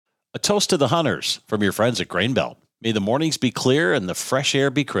A toast to the hunters from your friends at Grainbelt. May the mornings be clear and the fresh air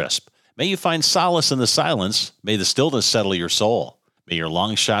be crisp. May you find solace in the silence. May the stillness settle your soul. May your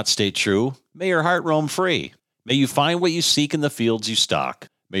long shots stay true. May your heart roam free. May you find what you seek in the fields you stalk.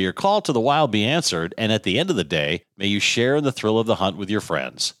 May your call to the wild be answered, and at the end of the day, may you share in the thrill of the hunt with your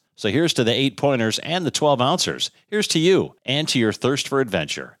friends. So here's to the 8-pointers and the 12-ouncers. Here's to you and to your thirst for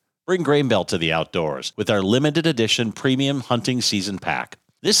adventure. Bring Grainbelt to the outdoors with our limited edition premium hunting season pack.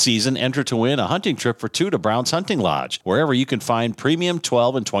 This season, enter to win a hunting trip for 2 to Brown's Hunting Lodge, wherever you can find premium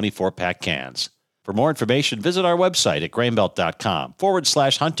 12 and 24-pack cans. For more information, visit our website at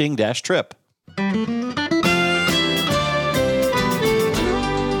grainbelt.com/hunting-trip.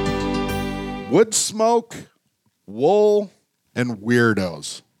 Wood smoke, wool, and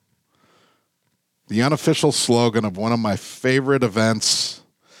weirdos. The unofficial slogan of one of my favorite events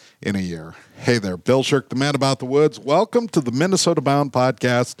in a year. Hey there, Bill Shirk, the man about the woods. Welcome to the Minnesota Bound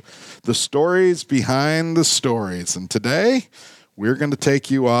podcast, the stories behind the stories. And today, we're going to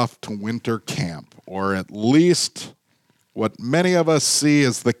take you off to winter camp, or at least what many of us see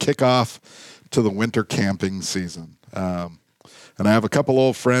as the kickoff to the winter camping season. And I have a couple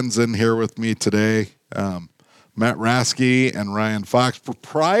old friends in here with me today, Matt Rasky and Ryan Fox,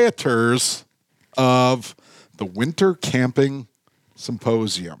 proprietors of the Winter Camping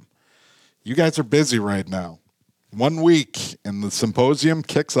Symposium. You guys are busy right now. 1 week and the symposium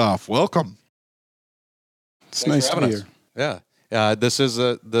kicks off. Welcome. It's nice to be here. Yeah. This is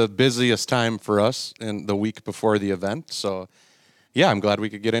the busiest time for us in the week before the event. So, yeah, I'm glad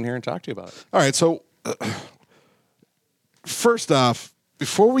we could get in here and talk to you about it. All right. So, first off,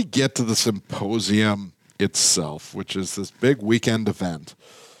 before we get to the symposium itself, which is this big weekend event,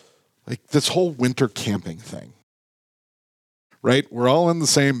 like this whole winter camping thing, right? We're all in the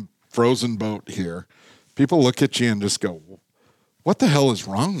same frozen boat here. People look at you and just go, what the hell is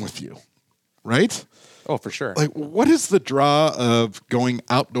wrong with you? Right? Oh, for sure. Like, what is the draw of going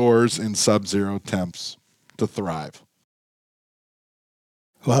outdoors in sub-zero temps to thrive?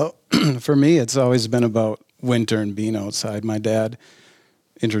 Well, for me, it's always been about winter and being outside. My dad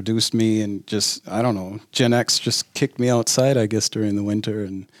introduced me and just, I don't know, Gen X just kicked me outside, I guess, during the winter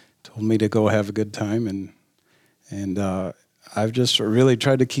and told me to go have a good time. And I've just really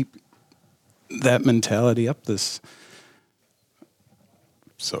tried to keep that mentality up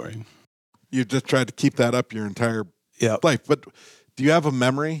Sorry. You just tried to keep that up your entire life. But do you have a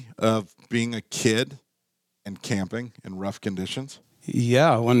memory of being a kid and camping in rough conditions?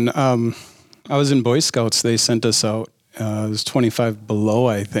 Yeah. When I was in Boy Scouts, they sent us out. It was 25 below,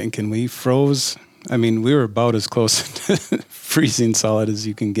 I think, and we froze. I mean, we were about as close to freezing solid as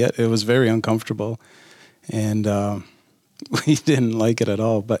you can get. It was very uncomfortable, and we didn't like it at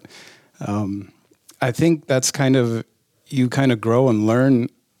all. But I think that's you kind of grow and learn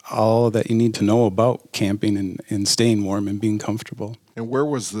all that you need to know about camping and staying warm and being comfortable. And where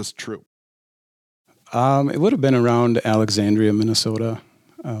was this true? It would have been around Alexandria, Minnesota.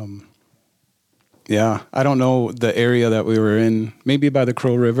 Yeah, I don't know the area that we were in, maybe by the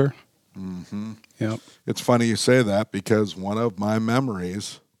Crow River. Mm-hmm. Yep. It's funny you say that because one of my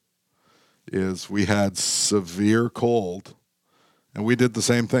memories is we had severe cold, and we did the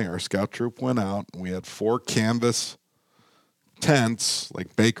same thing. Our scout troop went out, and we had 4 canvas tents,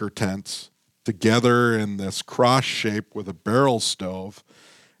 like Baker tents, together in this cross shape with a barrel stove.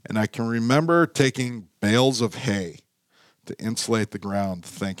 And I can remember taking bales of hay to insulate the ground,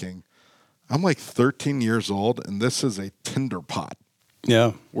 thinking, I'm like 13 years old, and this is a tinder pot.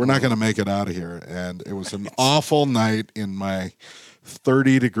 Yeah. We're not going to make it out of here. And it was an awful night in my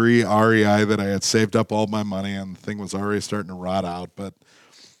 30-degree REI that I had saved up all my money, and the thing was already starting to rot out. But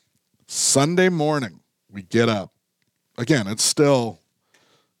Sunday morning, we get up. Again, it's still,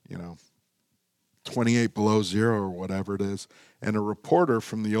 28 below zero or whatever it is. And a reporter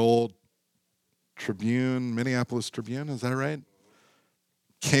from the old Tribune, Minneapolis Tribune, is that right?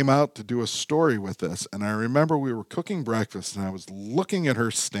 Came out to do a story with us. And I remember we were cooking breakfast, and I was looking at her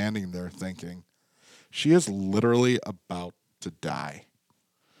standing there thinking, she is literally about to die.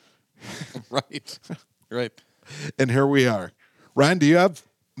 Right. And here we are. Ryan, do you have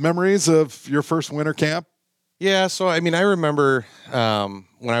memories of your first winter camp? Yeah, so, I remember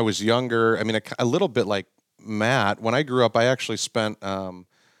when I was younger, a little bit like Matt, when I grew up, I actually spent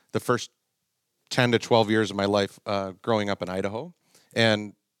the first 10 to 12 years of my life growing up in Idaho.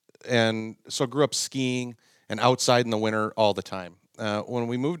 And so grew up skiing and outside in the winter all the time. When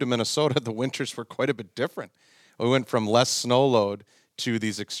we moved to Minnesota, the winters were quite a bit different. We went from less snow load to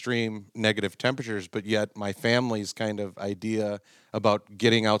these extreme negative temperatures, but yet my family's kind of idea about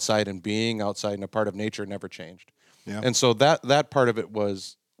getting outside and being outside and a part of nature never changed. Yeah. And so that part of it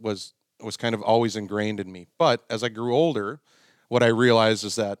was was kind of always ingrained in me. But as I grew older, what I realized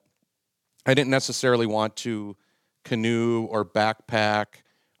is that I didn't necessarily want to canoe or backpack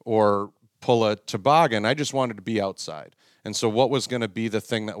or pull a toboggan. I just wanted to be outside. And so what was going to be the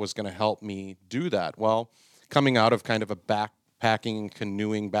thing that was going to help me do that? Well, coming out of kind of a backpacking and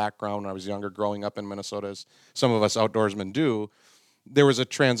canoeing background when I was younger, growing up in Minnesota, as some of us outdoorsmen do, there was a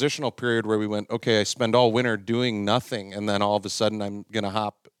transitional period where we went, okay, I spend all winter doing nothing, and then all of a sudden I'm going to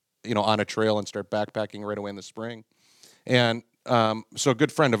hop, on a trail and start backpacking right away in the spring. And so a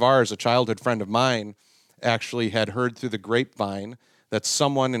good friend of ours, a childhood friend of mine, actually had heard through the grapevine that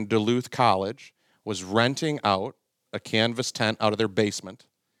someone in Duluth College was renting out a canvas tent out of their basement,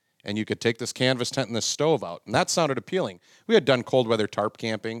 and you could take this canvas tent and this stove out, and that sounded appealing. We had done cold weather tarp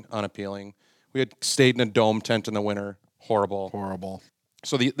camping, unappealing. We had stayed in a dome tent in the winter, horrible.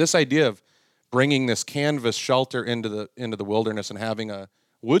 So this idea of bringing this canvas shelter into the wilderness and having a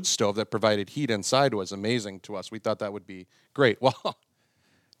wood stove that provided heat inside was amazing to us. We thought that would be great. Well,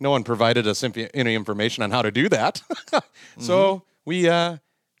 no one provided us any information on how to do that. So we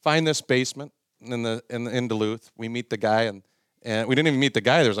find this basement in Duluth. We meet the guy, and we didn't even meet the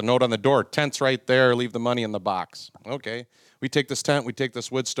guy. There's a note on the door: tent's right there. Leave the money in the box. Okay. We take this tent. We take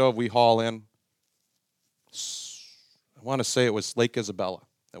this wood stove. We haul in. I want to say it was Lake Isabella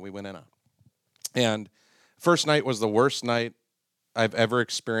that we went in on. And first night was the worst night I've ever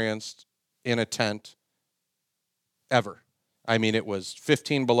experienced in a tent ever. I mean, it was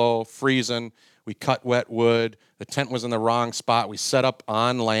 15 below, freezing. We cut wet wood. The tent was in the wrong spot. We set up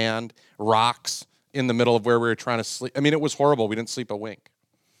on land, rocks in the middle of where we were trying to sleep. I mean, it was horrible. We didn't sleep a wink.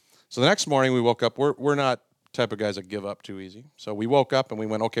 So the next morning we woke up. We're not type of guys that give up too easy. So we woke up and we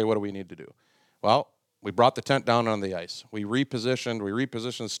went, okay, what do we need to do? Well, we brought the tent down on the ice. We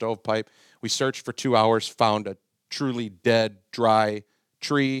repositioned the stovepipe. We searched for 2 hours, found a truly dead, dry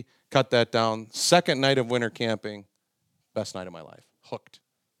tree, cut that down. Second night of winter camping, best night of my life. Hooked.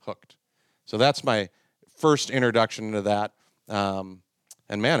 So that's my first introduction into that.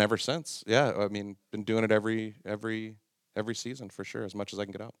 And man, ever since, been doing it every season for sure, as much as I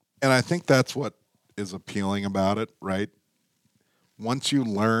can get out. And I think that's what is appealing about it, right? Once you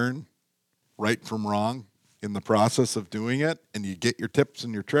learn right from wrong in the process of doing it, and you get your tips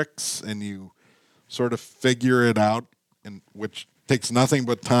and your tricks, and you sort of figure it out, and which takes nothing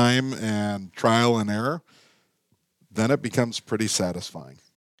but time and trial and error, then it becomes pretty satisfying.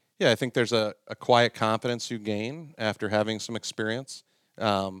 Yeah, I think there's a quiet confidence you gain after having some experience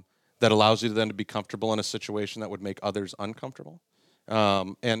that allows you then to be comfortable in a situation that would make others uncomfortable.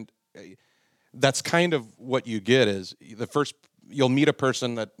 And that's kind of what you get is you'll meet a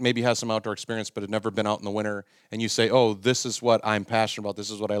person that maybe has some outdoor experience but had never been out in the winter, and you say, oh, this is what I'm passionate about,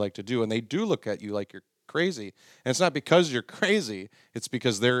 this is what I like to do, and they do look at you like you're crazy. And it's not because you're crazy, it's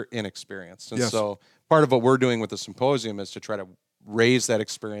because they're inexperienced. And yes. So part of what we're doing with the Symposium is to try to raise that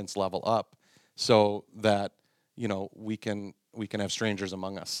experience level up so that, we can have strangers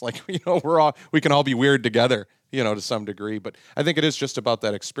among us. Like, we can all be weird together, to some degree. But I think it is just about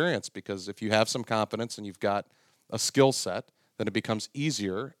that experience, because if you have some confidence and you've got a skill set, then it becomes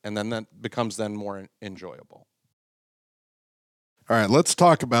easier, and then that becomes then more enjoyable. All right, let's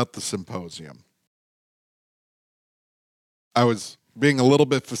talk about the Symposium. I was being a little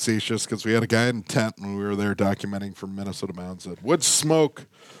bit facetious because we had a guy in a tent when we were there documenting from Minnesota Mountains that wood smoke,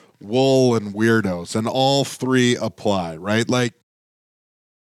 wool, and weirdos, and all three apply, right? Like,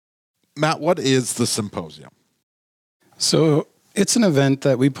 Matt, what is the Symposium? So it's an event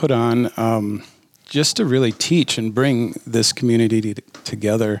that we put on just to really teach and bring this community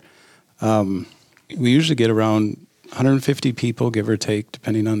together. We usually get around 150 people, give or take,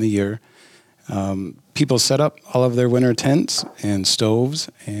 depending on the year. People set up all of their winter tents and stoves,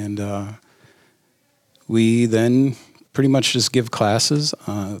 and we then pretty much just give classes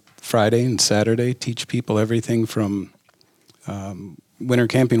Friday and Saturday, teach people everything from winter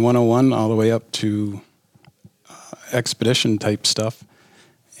camping 101 all the way up to expedition type stuff.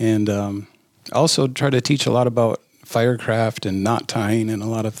 And also try to teach a lot about firecraft and knot tying and a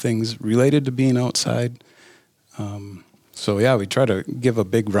lot of things related to being outside. We try to give a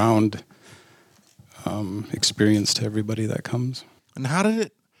big round experience to everybody that comes. And how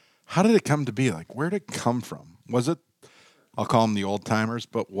did it come to be? Like, where did it come from? Was it, I'll call them the old timers,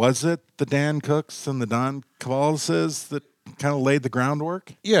 but was it the Dan Cooks and the Don Cavalises that kind of laid the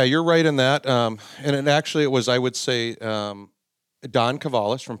groundwork? Yeah, you're right in that. And it was, I would say, Don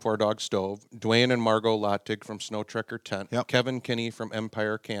Cavalis from Four Dog Stove, Dwayne and Margot Lottig from Snow Trekker Tent, Yep. Kevin Kinney from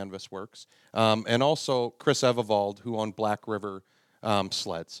Empire Canvas Works, and also Chris Evevald, who owned Black River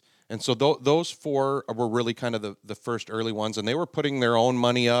Sleds. And so those four were really kind of the first early ones, and they were putting their own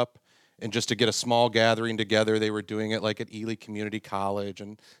money up. And just to get a small gathering together, they were doing it like at Ely Community College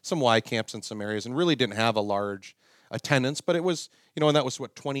and some Y camps in some areas, and really didn't have a large attendance. But it was, and that was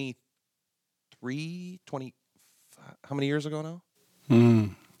what, 20, how many years ago now?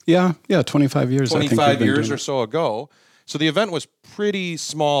 Yeah, 25 years. 25 years or so ago. So the event was pretty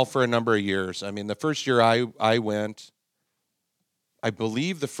small for a number of years. I mean, the first year I went, I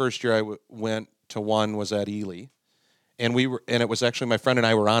believe the first year I went to one was at Ely. And it was actually my friend and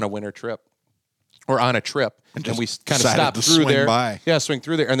I were on a winter trip, or on a trip, and we kind of stopped through there. Yeah, swing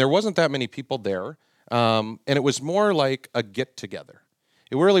through there, and there wasn't that many people there, and it was more like a get together.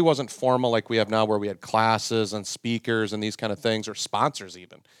 It really wasn't formal like we have now, where we had classes and speakers and these kind of things, or sponsors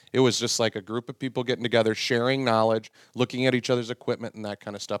even. It was just like a group of people getting together, sharing knowledge, looking at each other's equipment and that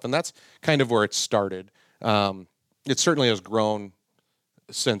kind of stuff, and that's kind of where it started. It certainly has grown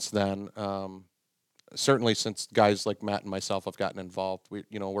since then. Certainly since guys like Matt and myself have gotten involved.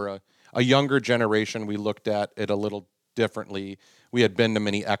 We're a younger generation. We looked at it a little differently. We had been to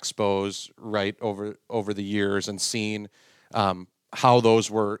many expos right over the years and seen how those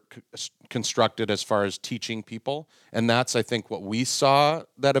were constructed as far as teaching people. And that's, I think, what we saw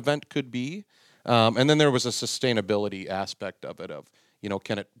that event could be. And then there was a sustainability aspect of it, of,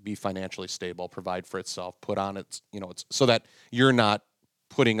 can it be financially stable, provide for itself, put on its, it's so that you're not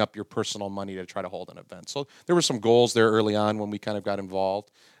putting up your personal money to try to hold an event. So there were some goals there early on when we kind of got involved,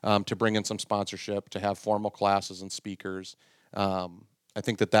 to bring in some sponsorship, to have formal classes and speakers. I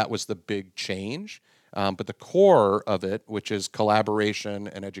think that was the big change. But the core of it, which is collaboration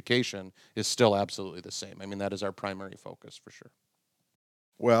and education, is still absolutely the same. I mean, that is our primary focus for sure.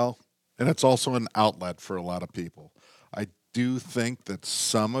 Well, and it's also an outlet for a lot of people. I do think that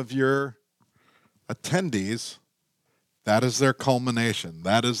some of your attendees, that is their culmination.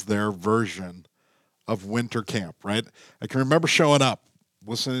 That is their version of winter camp, right? I can remember showing up,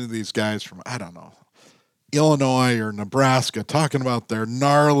 listening to these guys from, I don't know, Illinois or Nebraska, talking about their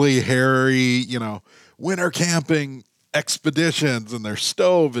gnarly, hairy, winter camping expeditions, and their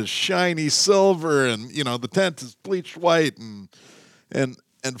stove is shiny silver, and, the tent is bleached white and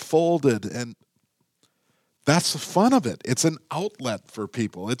folded. And that's the fun of it. It's an outlet for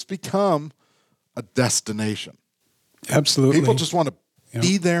people. It's become a destination. Absolutely. People just want to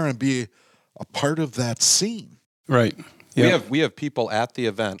be there and be a part of that scene. Right. Yep. We have people at the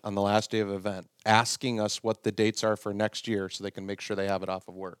event, on the last day of the event, asking us what the dates are for next year so they can make sure they have it off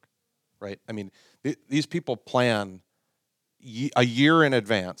of work. Right? I mean, these people plan a year in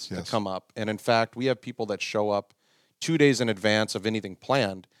advance to come up. And in fact, we have people that show up 2 days in advance of anything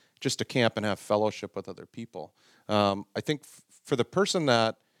planned just to camp and have fellowship with other people. I think for the person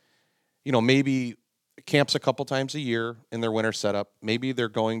that, maybe camps a couple times a year in their winter setup, maybe they're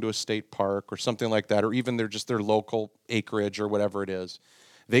going to a state park or something like that, or even they're just their local acreage or whatever it is,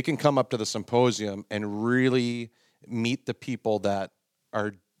 they can come up to the symposium and really meet the people that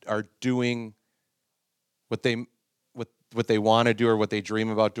are doing what they want to do or what they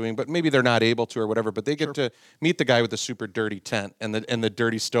dream about doing, but maybe they're not able to or whatever, but they get to meet the guy with the super dirty tent and the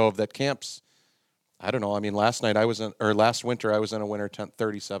dirty stove that camps. I don't know. I mean, last winter I was in a winter tent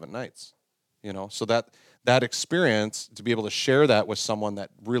 37 nights. So that experience, to be able to share that with someone that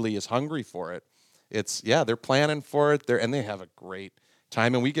really is hungry for it, they're planning for it, and they have a great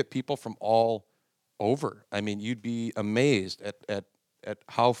time, and we get people from all over. I mean, you'd be amazed at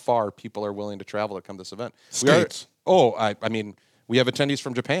how far people are willing to travel to come to this event. States. I mean, we have attendees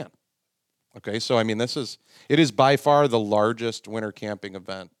from Japan. Okay, so I mean, it is by far the largest winter camping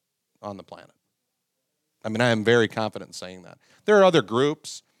event on the planet. I mean, I am very confident in saying that. There are other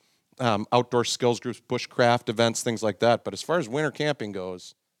groups, outdoor skills groups, bushcraft events, things like that. But as far as winter camping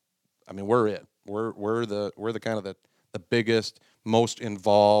goes, I mean, we're it. We're the kind of the biggest, most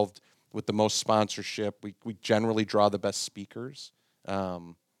involved, with the most sponsorship. We generally draw the best speakers.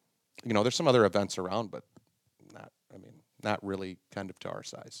 There's some other events around, but not really kind of to our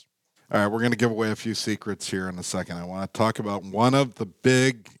size. All right, we're going to give away a few secrets here in a second. I want to talk about one of the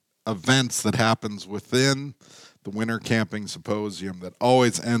big events that happens within the Winter Camping Symposium that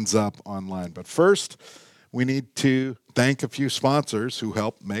always ends up online. But first, we need to thank a few sponsors who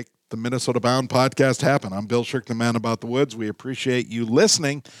help make the Minnesota Bound podcast happen. I'm Bill Shirk, the man about the woods. We appreciate you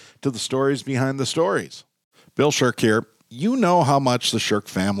listening to the stories behind the stories. Bill Shirk here. You know how much the Shirk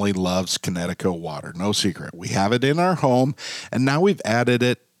family loves Connecticut water. No secret. We have it in our home, and now we've added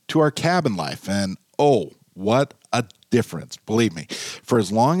it to our cabin life. And oh, what a difference. Believe me, for as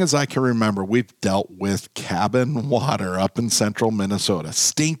long as I can remember, we've dealt with cabin water up in central Minnesota.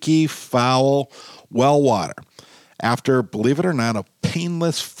 Stinky, foul well water. After, believe it or not, a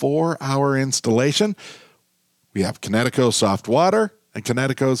painless 4-hour installation, we have Kinetico soft water and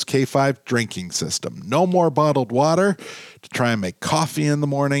Kinetico's K5 drinking system. No more bottled water to try and make coffee in the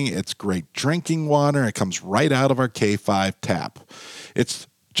morning. It's great drinking water. It comes right out of our K5 tap. It's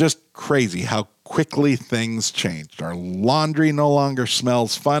just crazy how quickly things changed. Our laundry no longer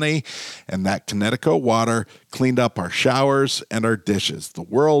smells funny, and that Kinetico water cleaned up our showers and our dishes. The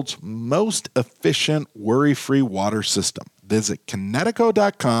world's most efficient, worry-free water system. Visit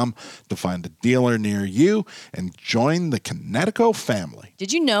Kinetico.com to find a dealer near you and join the Kinetico family.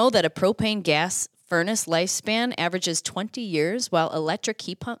 Did you know that a propane gas furnace lifespan averages 20 years while electric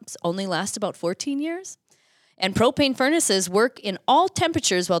heat pumps only last about 14 years? And propane furnaces work in all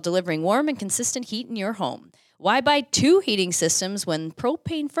temperatures while delivering warm and consistent heat in your home. Why buy 2 heating systems when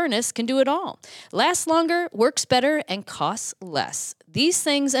propane furnace can do it all? Lasts longer, works better, and costs less. These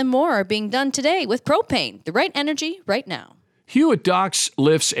things and more are being done today with propane, the right energy right now. Hewitt Docks,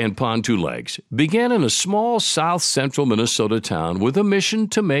 Lifts, and Pontoon Legs began in a small south-central Minnesota town with a mission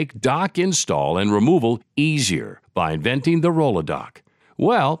to make dock install and removal easier by inventing the Roll-A-Dock.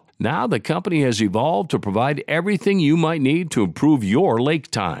 Well, now the company has evolved to provide everything you might need to improve your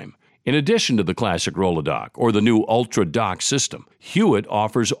lake time. In addition to the classic Roll-A-Dock or the new Ultra Dock system, Hewitt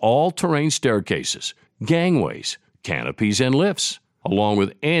offers all-terrain staircases, gangways, canopies, and lifts, along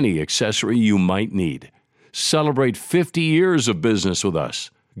with any accessory you might need. Celebrate 50 years of business with us.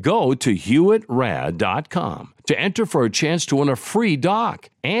 Go to HewittRad.com to enter for a chance to win a free dock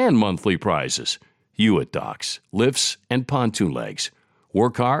and monthly prizes. Hewitt Docks, Lifts, and Pontoon Legs.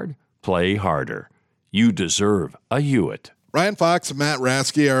 Work hard, play harder. You deserve a Hewitt. Ryan Fox and Matt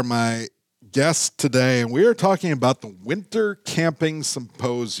Rasky are my guests today, and we are talking about the Winter Camping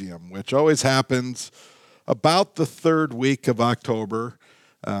Symposium, which always happens about the third week of October.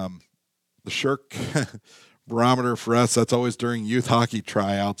 The Shirk barometer for us, that's always during youth hockey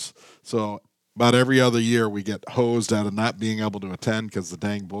tryouts. So about every other year we get hosed out of not being able to attend because the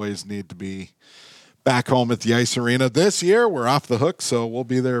dang boys need to be back home at the ice arena. This year we're off the hook, so we'll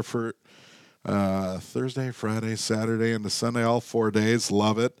be there for Thursday, Friday, Saturday, and the Sunday, all 4 days.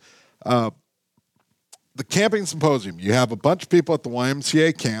 Love it. The Camping Symposium, you have a bunch of people at the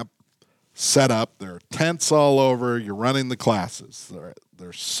YMCA camp set up. There are tents all over. You're running the classes.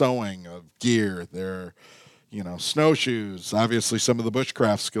 They're sewing of gear. They're, snowshoes, obviously some of the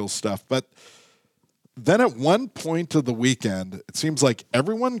bushcraft skills stuff. But then at one point of the weekend, it seems like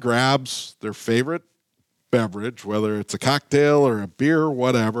everyone grabs their favorite beverage, whether it's a cocktail or a beer or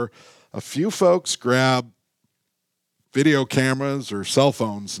whatever. A few folks grab video cameras or cell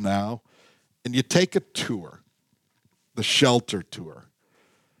phones now, and you take a tour, the shelter tour.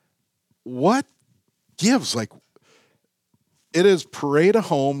 What gives? It is Parade of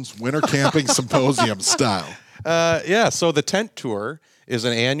Homes Winter Camping Symposium style. So the tent tour is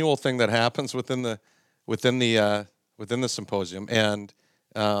an annual thing that happens within the symposium, and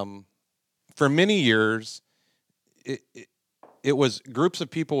for many years, it was groups of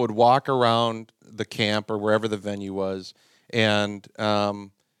people would walk around the camp or wherever the venue was, and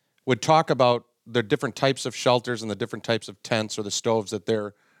would talk about the different types of shelters and the different types of tents or the stoves that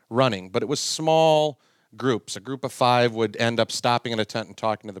they're running. But it was small groups. A group of 5 would end up stopping in a tent and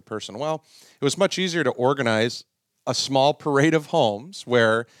talking to the person. Well, it was much easier to organize a small parade of homes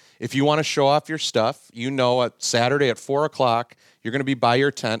where if you want to show off your stuff, at Saturday at 4 o'clock, you're going to be by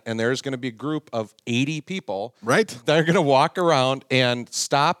your tent, and there's going to be a group of 80 people right that are going to walk around and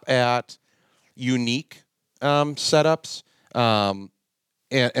stop at unique setups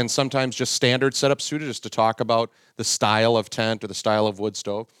and sometimes just standard setups suited just to talk about the style of tent or the style of wood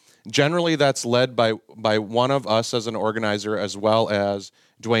stove. Generally, that's led by one of us as an organizer, as well as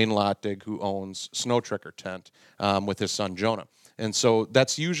Dwayne Lottig, who owns Snow Tricker Tent with his son Jonah. And so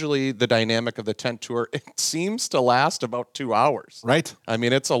that's usually the dynamic of the tent tour. It seems to last about 2 hours. Right. I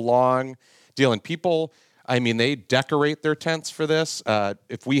mean, it's a long deal. And people, they decorate their tents for this.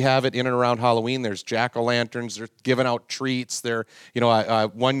 If we have it in and around Halloween, there's jack-o'-lanterns. They're giving out treats.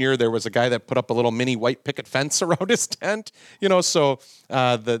 One year there was a guy that put up a little mini white picket fence around his tent. So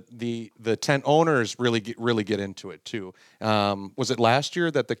the tent owners really get into it too. Was it last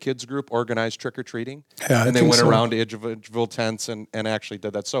year that the kids group organized trick-or-treating? Yeah, and they went around to individual tents and actually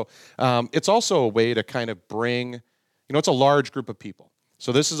did that. So it's also a way to kind of bring, it's a large group of people.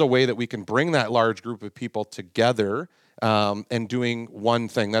 So this is a way that we can bring that large group of people together and doing one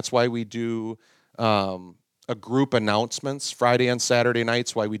thing. That's why we do a group announcements Friday and Saturday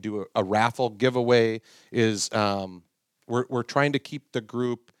nights. Why we do a raffle giveaway is we're trying to keep the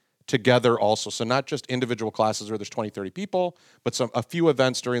group together also. So not just individual classes where there's 20, 30 people, but a few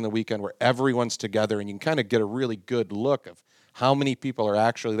events during the weekend where everyone's together and you can kind of get a really good look of how many people are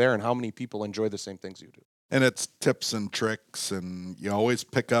actually there and how many people enjoy the same things you do. And it's tips and tricks, and you always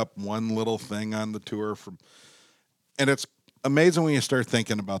pick up one little thing on the tour and it's amazing when you start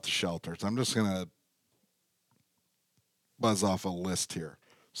thinking about the shelters. I'm just going to buzz off a list here.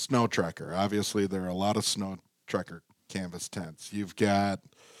 Snow Trekker. Obviously, there are a lot of Snow Trekker canvas tents. You've got,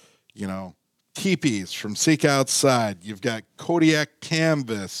 teepees from Seek Outside. You've got Kodiak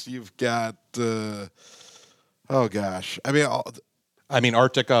Canvas. You've got, Arctic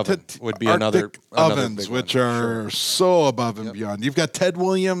Oven would be Arctic another ovens, big which one. are so above and beyond. You've got Ted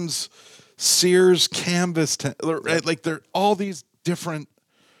Williams, Sears Canvas tent. Right? Like, there are all these different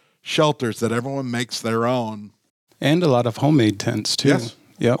shelters that everyone makes their own. And a lot of homemade tents, too. Yes.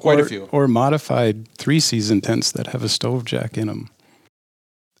 Yeah, Quite a few. Or modified 3-season tents that have a stove jack in them.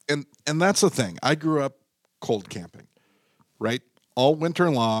 And that's the thing. I grew up cold camping, right? All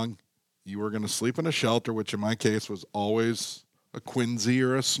winter long, you were going to sleep in a shelter, which in my case was always a Quincy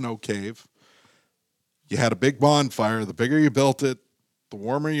or a snow cave. You had a big bonfire. The bigger you built it, the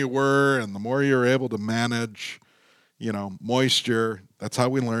warmer you were, and the more you were able to manage, moisture. That's how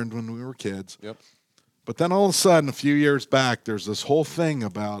we learned when we were kids. Yep. But then all of a sudden, a few years back, there's this whole thing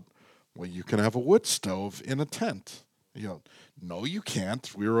about, well, you can have a wood stove in a tent. No, you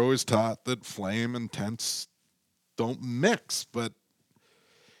can't. We were always taught that flame and tents don't mix, but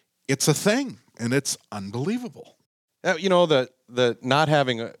it's a thing, and it's unbelievable. The not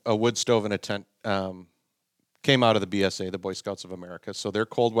having a wood stove in a tent came out of the BSA, the Boy Scouts of America. So their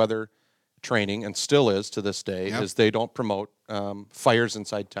cold weather training, and still is to this day, is they don't promote fires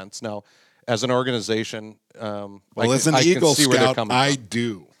inside tents. Now, as an organization, as an Eagle Scout, I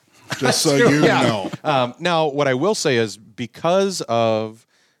do. Just so you know. Now, what I will say is because of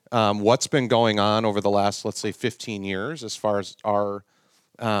what's been going on over the last, let's say, 15 years, as far as our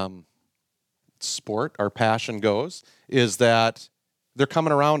sport, our passion goes, is that they're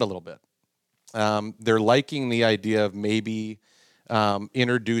coming around a little bit. They're liking the idea of maybe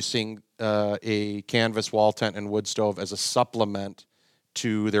introducing a canvas wall tent and wood stove as a supplement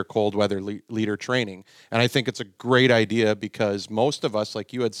to their cold weather leader training. And I think it's a great idea because most of us,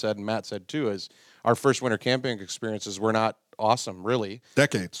 like you had said and Matt said too, is our first winter camping experiences were not awesome, really.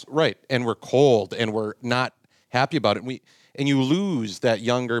 Decades. Right. And we're cold and we're not happy about it. And you lose that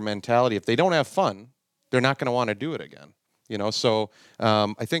younger mentality. If they don't have fun, they're not going to want to do it again. So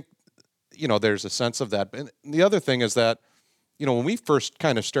I think, there's a sense of that. And the other thing is that, when we first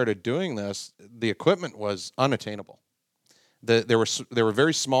kind of started doing this, the equipment was unattainable. There were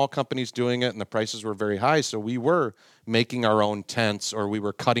very small companies doing it, and the prices were very high. So we were making our own tents, or we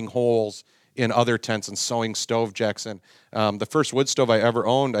were cutting holes in other tents and sewing stove jacks in. The first wood stove I ever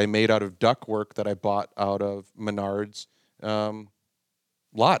owned, I made out of ductwork that I bought out of Menards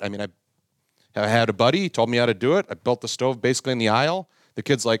lot. I had a buddy, he told me how to do it. I built the stove basically in the aisle. The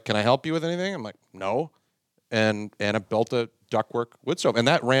kid's like, "Can I help you with anything?" I'm like, "No," and I built a ductwork wood stove, and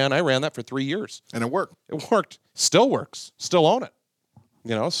I ran that for 3 years, and it worked. It worked. Still works. Still own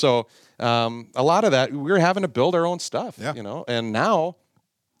it. So a lot of that, we're having to build our own stuff. Yeah. And now,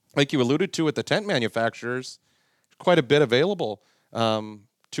 like you alluded to with the tent manufacturers, quite a bit available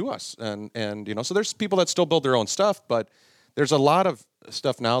to us, and so there's people that still build their own stuff, but there's a lot of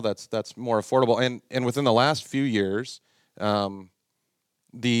stuff now that's more affordable, and within the last few years,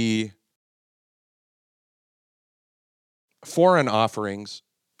 the foreign offerings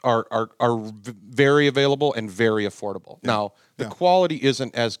are very available and very affordable. Yeah. Now, the quality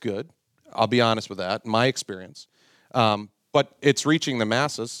isn't as good. I'll be honest with that, in my experience. But it's reaching the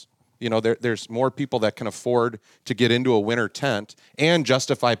masses. There's more people that can afford to get into a winter tent and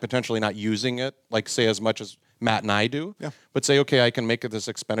justify potentially not using it, like say as much as Matt and I do. Yeah. But say, okay, I can make this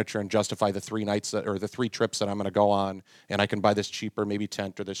expenditure and justify the 3 nights or the 3 trips that I'm going to go on, and I can buy this cheaper maybe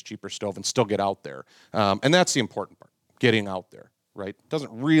tent or this cheaper stove and still get out there. And that's the important part, getting out there, right? It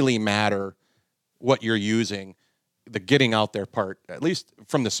doesn't really matter what you're using. The getting out there part, at least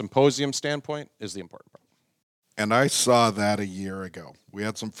from the Symposium standpoint, is the important part. And I saw that a year ago. We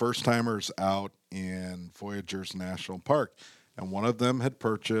had some first-timers out in Voyageurs National Park, and one of them had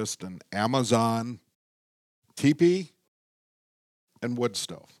purchased an Amazon teepee and wood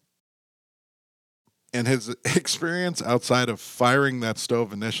stove. And his experience outside of firing that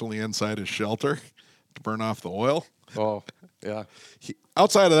stove initially inside his shelter to burn off the oil. Oh, yeah.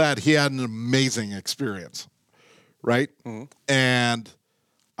 Outside of that, he had an amazing experience, right? Mm-hmm. And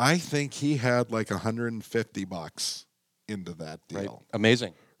I think he had like $150 into that deal. Right.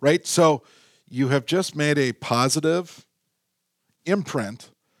 Amazing. Right? So you have just made a positive imprint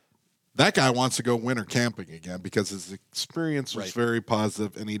That guy wants to go winter camping again because his experience was very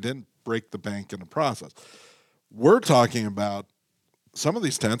positive and he didn't break the bank in the process. We're talking about some of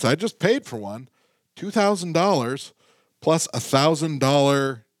these tents. I just paid for one, $2,000 plus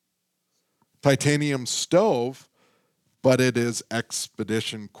 $1,000 titanium stove, but it is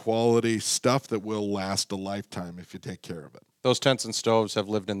expedition quality stuff that will last a lifetime if you take care of it. Those tents and stoves have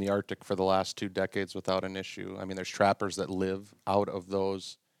lived in the Arctic for the last 2 decades without an issue. I mean, there's trappers that live out of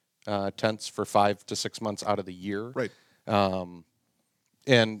those tents for 5 to 6 months out of the year. Right.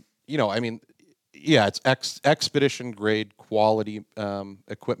 And, you know, I mean, yeah, it's expedition grade quality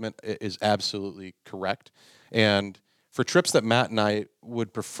equipment is absolutely correct. And for trips that Matt and I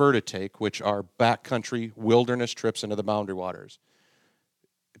would prefer to take, which are backcountry wilderness trips into the Boundary Waters,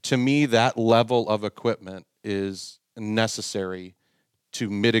 to me, that level of equipment is necessary to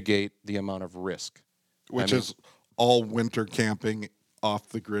mitigate the amount of risk. Which is all winter camping off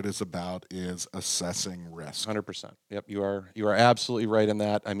the grid is about, is assessing risk. 100%. Yep, you are absolutely right in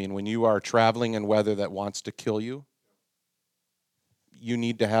that. I mean, when you are traveling in weather that wants to kill you, you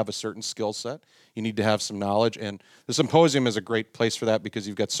need to have a certain skill set. You need to have some knowledge. And the Symposium is a great place for that because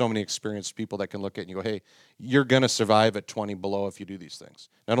you've got so many experienced people that can look at it and you go, hey, you're going to survive at 20 below if you do these things.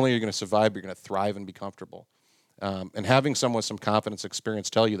 Not only are you going to survive, but you're going to thrive and be comfortable. And having someone with some confidence, experience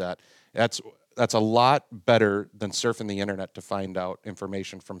tell you that's a lot better than surfing the internet to find out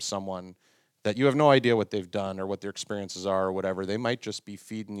information from someone that you have no idea what they've done or what their experiences are or whatever. They might just be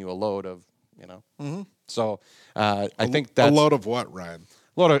feeding you a load of, you know. Mm-hmm. So I think that's a load of what, Ryan?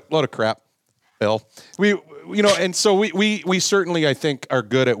 Load of crap, Bill. We and so we certainly, I think, are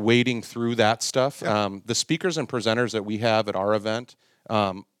good at wading through that stuff. Yeah. The speakers and presenters that we have at our event,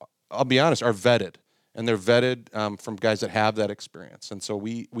 I'll be honest, are vetted. And they're vetted from guys that have that experience. And so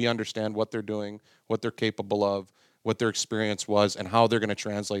we understand what they're doing, what they're capable of, what their experience was, and how they're going to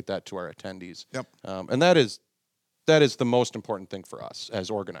translate that to our attendees. Yep. And that is the most important thing for us as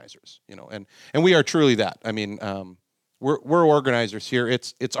organizers, you know. And we are truly that. I mean, we're organizers here.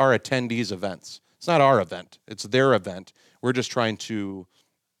 It's our attendees' events. It's not our event. It's their event. We're just trying to,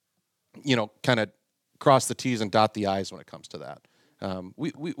 you know, kind of cross the T's and dot the I's when it comes to that.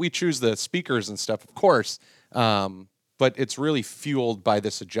 We choose the speakers and stuff, of course, but it's really fueled by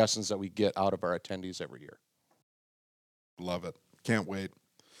the suggestions that we get out of our attendees every year. Love it. Can't wait.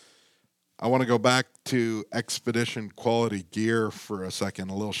 I want to go back to expedition quality gear for a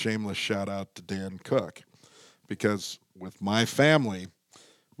second. A little shameless shout out to Dan Cook, because with my family,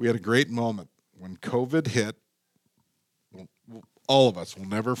 we had a great moment when COVID hit. All of us will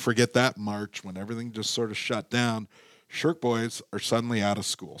never forget that March when everything just sort of shut down. Shirk boys are suddenly out of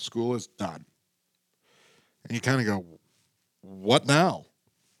school. School is done. And you kind of go, what now?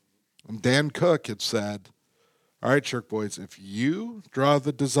 And Dan Cook had said, all right, Shirk boys, if you draw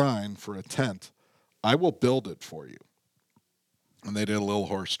the design for a tent, I will build it for you. And they did a little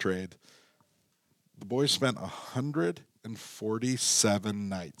horse trade. The boys spent 147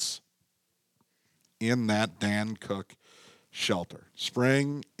 nights in that Dan Cook shelter.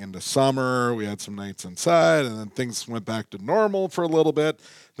 Spring into summer, we had some nights inside, and then things went back to normal for a little bit.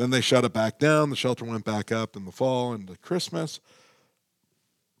 Then they shut it back down. The shelter went back up in the fall into Christmas.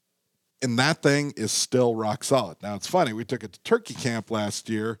 And that thing is still rock solid. Now, it's funny. We took it to turkey camp last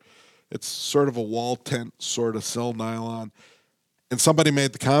year. It's sort of a wall tent, sort of sill nylon. And somebody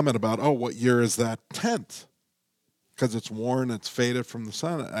made the comment about, oh, what year is that tent? Because it's worn, it's faded from the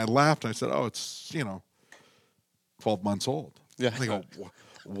sun. And I laughed. I said, oh, it's, 12 months old. Yeah. And they go,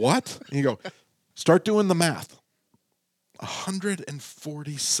 what? And you go, start doing the math.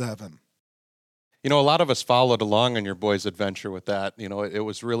 147. A lot of us followed along on your boys' adventure with that. It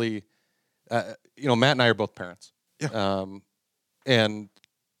was really, Matt and I are both parents. Yeah. And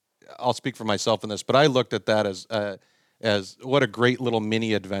I'll speak for myself in this, but I looked at that as what a great little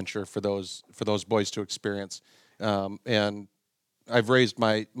mini adventure for those boys to experience. And I've raised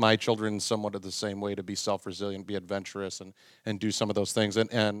my children somewhat of the same way, to be self-resilient, be adventurous, and do some of those things.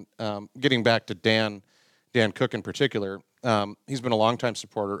 And getting back to Dan Cook in particular, he's been a longtime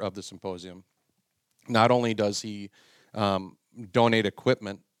supporter of the Symposium. Not only does he donate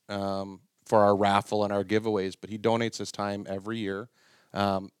equipment for our raffle and our giveaways, but he donates his time every year.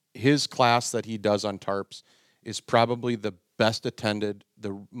 His class that he does on tarps is probably the best attended,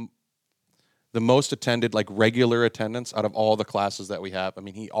 the most attended, like regular attendance out of all the classes that we have. I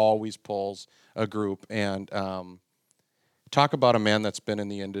mean, he always pulls a group. And talk about a man that's been in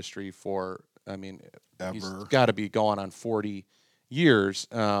the industry for, ever. He's got to be going on 40 years.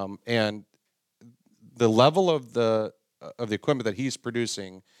 And the level of the equipment that he's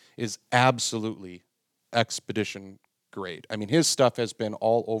producing is absolutely expedition grade. I mean, his stuff has been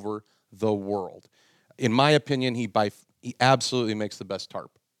all over the world. In my opinion, he absolutely makes the best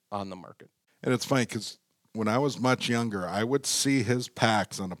tarp on the market. And it's funny because when I was much younger, I would see his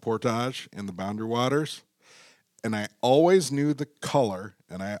packs on a portage in the Boundary Waters, and I always knew the color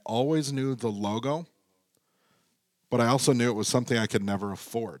and I always knew the logo, but I also knew it was something I could never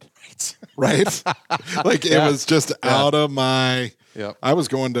afford. Right? Like it was just out of my. Yep. I was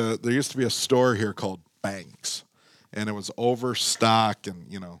going to. There used to be a store here called Banks, and it was overstock,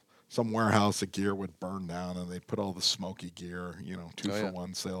 and some warehouse of gear would burn down, and they'd put all the smoky gear,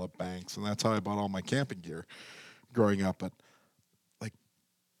 2-for-1 sale at Banks, and that's how I bought all my camping gear growing up. But like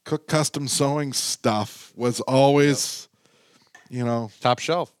Cook Custom Sewing stuff was always, top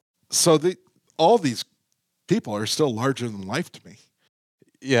shelf. So all these people are still larger than life to me.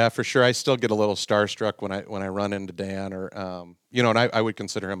 Yeah, for sure. I still get a little starstruck when I run into Dan, or and I would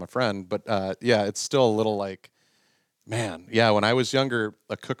consider him a friend, but it's still a little like, man, yeah. When I was younger,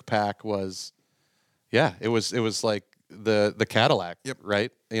 a Cook pack was, it was like the Cadillac,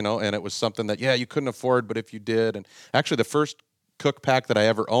 right? And it was something that you couldn't afford, but if you did, and actually the first Cook pack that I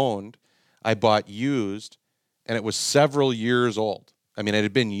ever owned, I bought used, and it was several years old. I mean, it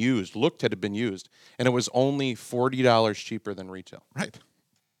had been used, had been used, and it was only $40 cheaper than retail. Right.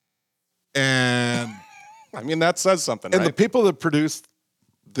 And I mean, that says something, and right? the people that produce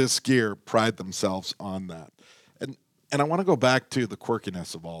this gear pride themselves on that. And I want to go back to the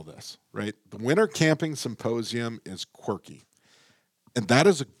quirkiness of all this, right? The Winter Camping Symposium is quirky, and that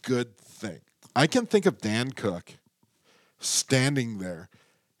is a good thing. I can think of Dan Cook standing there,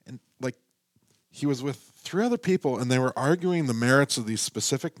 and like he was with 3 other people, and they were arguing the merits of these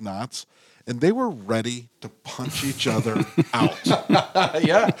specific knots, and they were ready to punch each other out.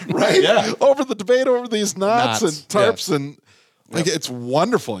 Yeah. Right? Yeah. Over the debate over these knots and tarps, yeah. and it's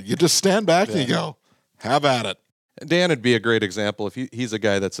wonderful. You just stand back and you go, have at it. Dan would be a great example if he's a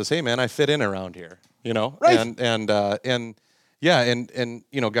guy that says, "Hey, man, I fit in around here," Right? And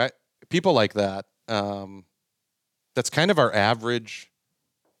guy people like that. That's kind of our average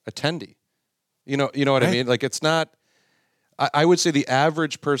attendee. You know what I mean? Like it's not. I would say the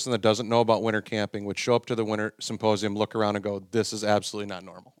average person that doesn't know about winter camping would show up to the Winter Symposium, look around, and go, "This is absolutely not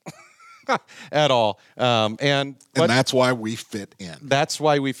normal." At all. And that's why we fit in. That's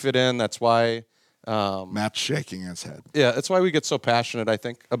why we fit in. That's why. Matt's shaking his head. Yeah, that's why we get so passionate, I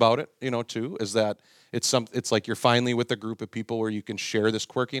think, about it, too, is that it's like you're finally with a group of people where you can share this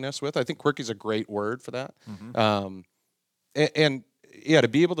quirkiness with. I think quirky is a great word for that. Mm-hmm. To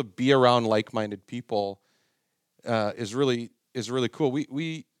be able to be around like-minded people is really cool.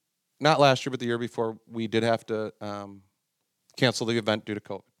 We not last year, but the year before, we did have to cancel the event due to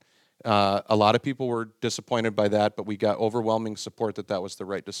COVID. A lot of people were disappointed by that, but we got overwhelming support that was the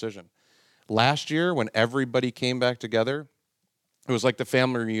right decision. Last year, when everybody came back together, it was like the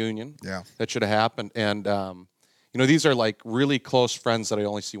family reunion that should have happened. And, these are like really close friends that I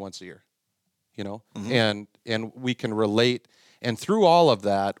only see once a year, mm-hmm. and we can relate. And through all of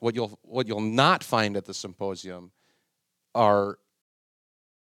that, what you'll not find at the symposium are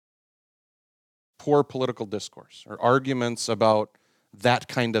poor political discourse or arguments about that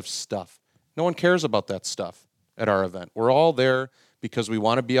kind of stuff. No one cares about that stuff at our event. We're all there because we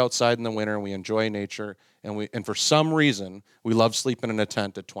want to be outside in the winter and we enjoy nature, and for some reason we love sleeping in a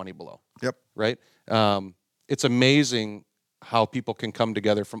tent at 20 below. Yep. Right? It's amazing how people can come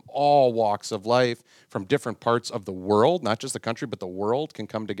together from all walks of life, from different parts of the world, not just the country, but the world can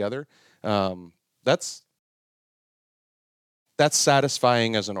come together. That's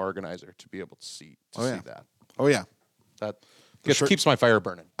satisfying as an organizer to be able to see that. Oh yeah. That keeps my fire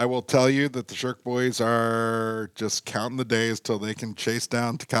burning. I will tell you that the Shirk boys are just counting the days till they can chase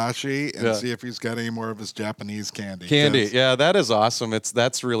down Takashi and see if he's got any more of his Japanese candy. Yeah, that is awesome.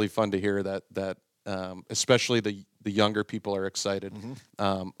 That's really fun to hear that especially the younger people are excited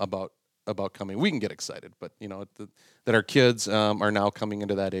about coming. We can get excited, but that our kids are now coming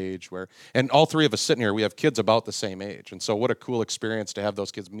into that age where, and all 3 of us sitting here, we have kids about the same age, and so what a cool experience to have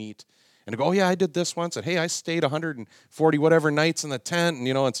those kids meet. And go, oh yeah, I did this once, and hey, I stayed 140 whatever nights in the tent, and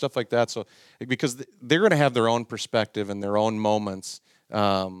and stuff like that. So because they're going to have their own perspective and their own moments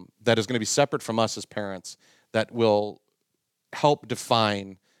that is going to be separate from us as parents, that will help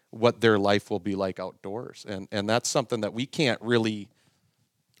define what their life will be like outdoors, and that's something that we can't really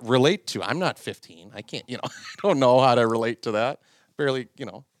relate to. I'm not 15. I can't, I don't know how to relate to that. Barely,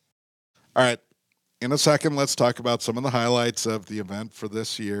 All right. In a second, let's talk about some of the highlights of the event for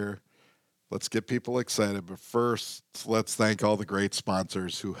this year. Let's get people excited. But first, let's thank all the great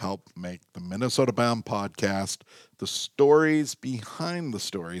sponsors who help make the Minnesota Bound podcast, the stories behind the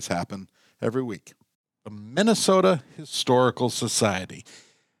stories, happen every week. The Minnesota Historical Society.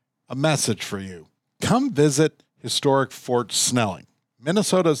 a message for you. Come visit historic Fort Snelling,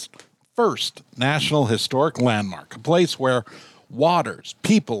 Minnesota's first national historic landmark, a place where waters,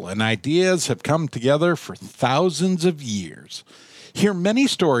 people, and ideas have come together for thousands of years. Hear many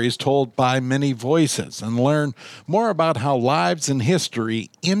stories told by many voices and learn more about how lives and history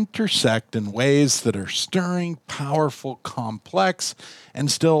intersect in ways that are stirring, powerful, complex,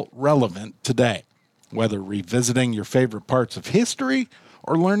 and still relevant today. Whether revisiting your favorite parts of history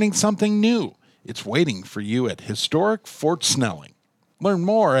or learning something new, it's waiting for you at Historic Fort Snelling. Learn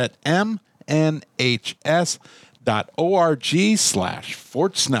more at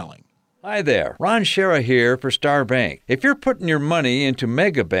mnhs.org/Fort Snelling. Hi there, Ron Shera here for Star Bank. If you're putting your money into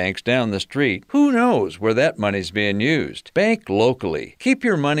mega banks down the street, who knows where that money's being used? Bank locally. Keep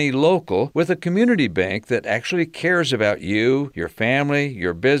your money local with a community bank that actually cares about you, your family,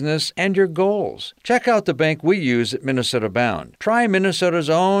 your business, and your goals. Check out the bank we use at Minnesota Bound. Try Minnesota's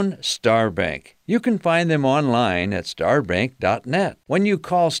own Star Bank. You can find them online at starbank.net. When you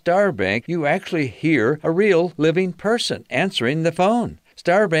call Star Bank, you actually hear a real living person answering the phone.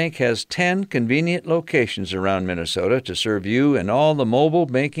 Star Bank has 10 convenient locations around Minnesota to serve you and all the mobile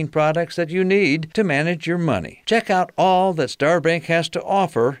banking products that you need to manage your money. Check out all that Star Bank has to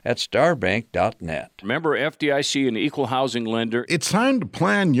offer at starbank.net. Remember, FDIC an equal housing lender. It's time to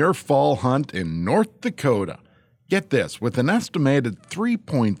plan your fall hunt in North Dakota. Get this, with an estimated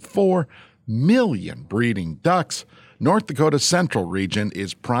 3.4 million breeding ducks, North Dakota's central region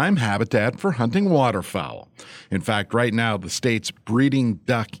is prime habitat for hunting waterfowl. In fact, right now, the state's breeding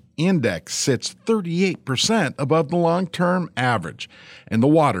duck index sits 38% above the long-term average, and the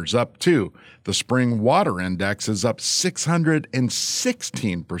water's up too. The spring water index is up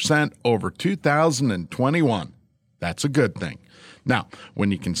 616% over 2021. That's a good thing. Now,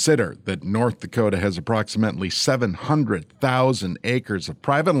 when you consider that North Dakota has approximately 700,000 acres of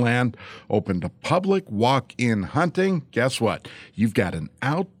private land open to public walk-in hunting, guess what? You've got an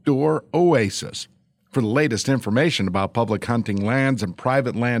outdoor oasis. For the latest information about public hunting lands and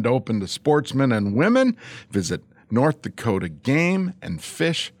private land open to sportsmen and women, visit North Dakota Game and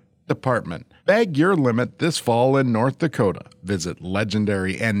Fish Department. Bag your limit this fall in North Dakota. Visit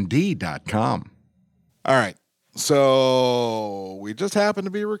legendarynd.com. All right. So we just happen to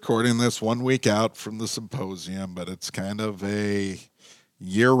be recording this 1 week out from the symposium, but it's kind of a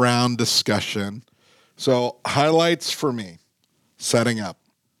year-round discussion. So highlights for me: setting up,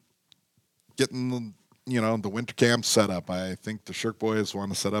 getting the winter camp set up. I think the Shirk Boys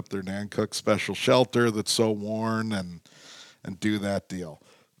want to set up their Dan Cook special shelter that's so worn and do that deal.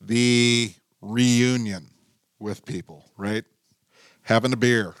 The reunion with people, right? Having a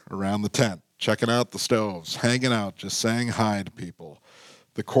beer around the tent. Checking out the stoves, hanging out, just saying hi to people.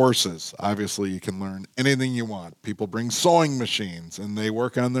 The courses, obviously you can learn anything you want. People bring sewing machines and they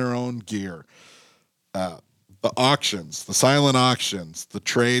work on their own gear. The auctions, the silent auctions, the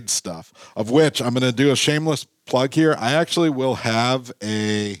trade stuff, of which I'm going to do a shameless plug here. I actually will have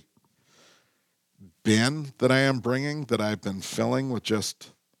a bin that I am bringing that I've been filling with just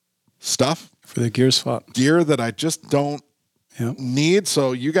stuff. For the gear swap. Gear that I just don't need.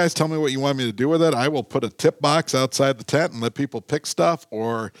 So you guys tell me what you want me to do with it. I will put a tip box outside the tent and let people pick stuff,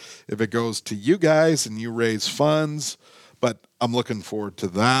 or if it goes to you guys and you raise funds. But I'm looking forward to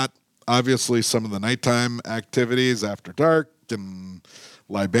that. Obviously, some of the nighttime activities after dark and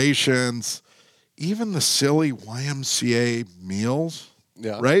libations, even the silly YMCA meals,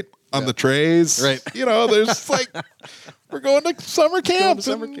 right? On the trays. Right. There's we're going to summer camp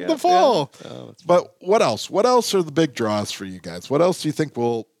in the fall. Yeah. Oh, but what else? What else are the big draws for you guys? What else do you think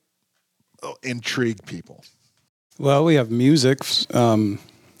will intrigue people? Well, we have music. 4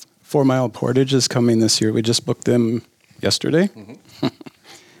 Mile Portage is coming this year. We just booked them yesterday. Mm-hmm.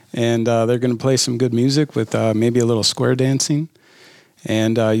 And they're going to play some good music with maybe a little square dancing.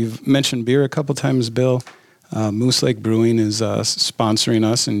 And you've mentioned beer a couple times, Bill. Moose Lake Brewing is sponsoring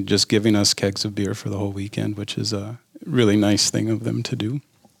us and just giving us kegs of beer for the whole weekend, which is a really nice thing of them to do.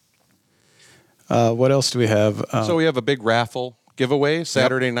 What else do we have? So we have a big raffle giveaway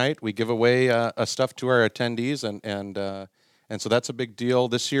Saturday night. We give away stuff to our attendees, and so that's a big deal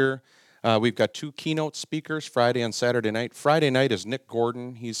this year. We've got 2 keynote speakers Friday and Saturday night. Friday night is Nick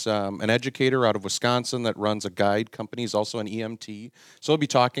Gordon. He's an educator out of Wisconsin that runs a guide company. He's also an EMT. So he'll be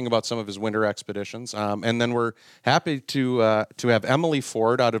talking about some of his winter expeditions. And then we're happy to have Emily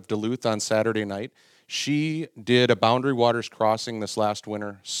Ford out of Duluth on Saturday night. She did a Boundary Waters crossing this last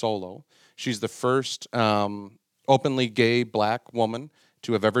winter solo. She's the first openly gay black woman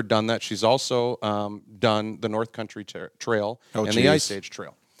to have ever done that. She's also done the North Country Trail and the Ice Age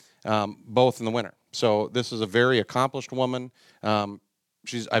Trail. Both in the winter. So this is a very accomplished woman.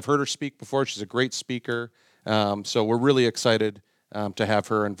 I've heard her speak before. She's a great speaker. So we're really excited to have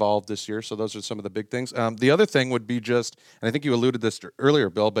her involved this year. So those are some of the big things. The other thing would be just, and I think you alluded this earlier,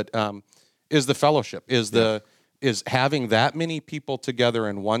 Bill, but is the fellowship, is having that many people together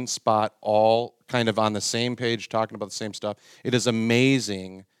in one spot, all kind of on the same page, talking about the same stuff. It is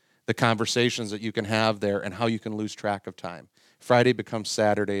amazing the conversations that you can have there and how you can lose track of time. Friday becomes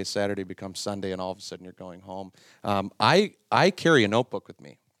Saturday, Saturday becomes Sunday, and all of a sudden you're going home. I carry a notebook with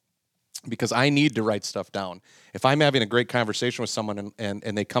me because I need to write stuff down. If I'm having a great conversation with someone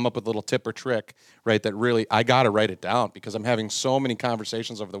and they come up with a little tip or trick, right, that really, I got to write it down because I'm having so many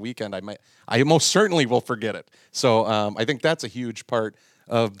conversations over the weekend, I most certainly will forget it. So I think that's a huge part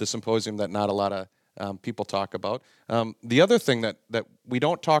of the symposium that not a lot of people talk about. The other thing that we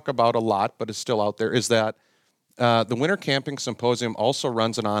don't talk about a lot, but is still out there, is that the Winter Camping Symposium also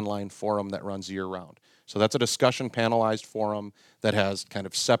runs an online forum that runs year-round. So that's a discussion panelized forum that has kind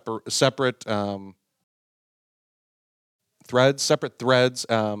of separate threads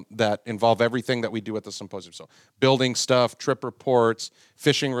that involve everything that we do at the symposium. So building stuff, trip reports,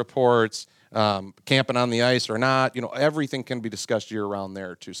 fishing reports, camping on the ice or not, everything can be discussed year-round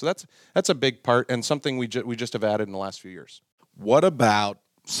there too. So that's a big part and something we just have added in the last few years. What about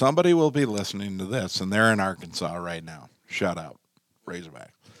somebody will be listening to this and they're in Arkansas right now? Shout out,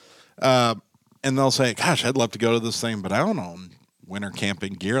 Razorback. And they'll say, gosh, I'd love to go to this thing, but I don't own winter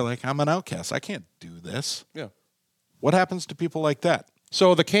camping gear. Like, I'm an outcast. I can't do this. Yeah. What happens to people like that?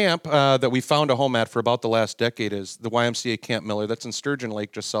 So the camp that we found a home at for about the last decade is the YMCA Camp Miller. That's in Sturgeon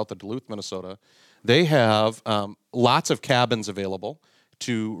Lake, just south of Duluth, Minnesota. They have lots of cabins available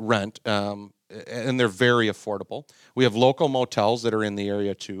to rent, and they're very affordable. We have local motels that are in the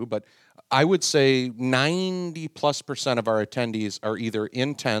area too, but I would say 90+% of our attendees are either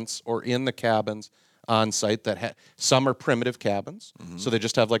in tents or in the cabins on site. Some are primitive cabins, so they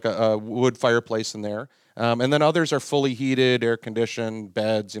just have like a wood fireplace in there. And then others are fully heated, air conditioned,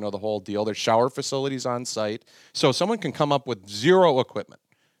 beds, the whole deal. There's shower facilities on site. So someone can come up with zero equipment,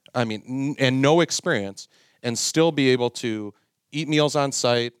 and no experience, and still be able to eat meals on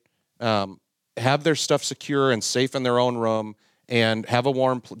site, have their stuff secure and safe in their own room, and have a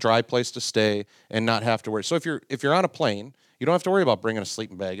warm, dry place to stay and not have to worry. So if you're on a plane, you don't have to worry about bringing a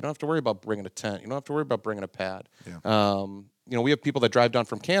sleeping bag. You don't have to worry about bringing a tent. You don't have to worry about bringing a pad. Yeah. We have people that drive down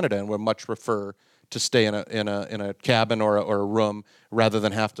from Canada and would much prefer to stay in a cabin or a room rather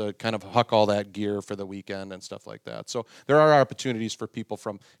than have to kind of huck all that gear for the weekend and stuff like that. So there are opportunities for people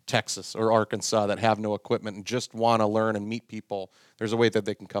from Texas or Arkansas that have no equipment and just want to learn and meet people. There's a way that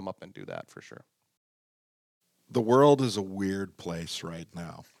they can come up and do that for sure. The world is a weird place right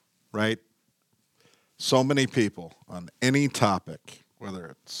now, right? So many people on any topic, whether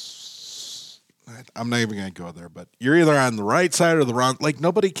it's, I'm not even going to go there, but you're either on the right side or the wrong, like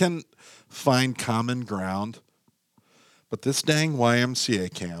nobody can find common ground. But this dang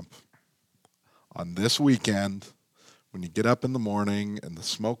YMCA camp on this weekend, when you get up in the morning and the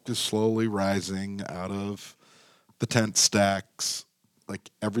smoke is slowly rising out of the tent stacks,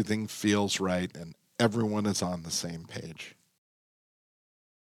 like everything feels right and everyone is on the same page.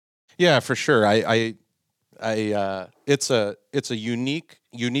 Yeah, for sure. It's a unique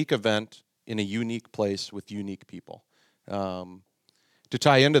event in a unique place with unique people. To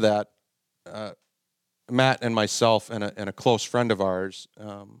tie into that, Matt and myself and a close friend of ours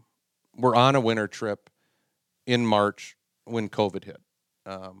were on a winter trip in March when COVID hit.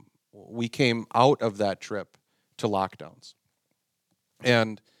 We came out of that trip to lockdowns,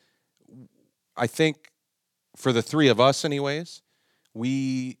 and I think for the three of us anyways,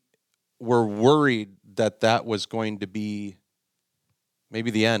 we were worried that was going to be maybe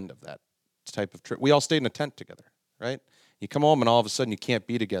the end of that type of trip. We all stayed in a tent together, right? You come home and all of a sudden you can't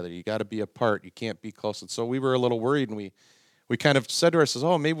be together. You got to be apart. You can't be close. And so we were a little worried, and we kind of said to ourselves,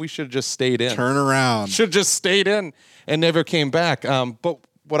 oh, maybe we should have just stayed in. Turn around. Should have just stayed in and never came back. But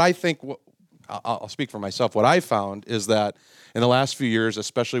what I think, I'll speak for myself, what I found is that in the last few years,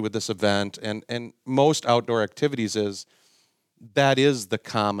 especially with this event and most outdoor activities, is the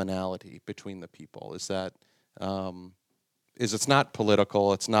commonality between the people, is that it's not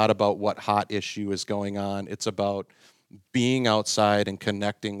political. It's not about what hot issue is going on. It's about being outside and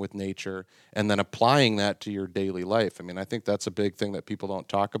connecting with nature and then applying that to your daily life. I think that's a big thing that people don't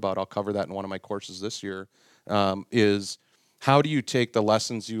talk about. I'll cover that in one of my courses this year, is how do you take the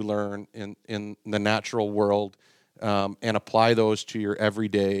lessons you learn in the natural world and apply those to your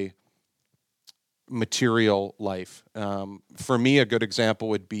everyday material life. For me, a good example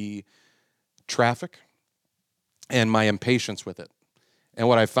would be traffic and my impatience with it. And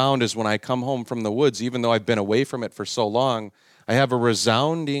what I found is when I come home from the woods, even though I've been away from it for so long, I have a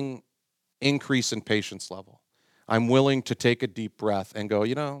resounding increase in patience level. I'm willing to take a deep breath and go,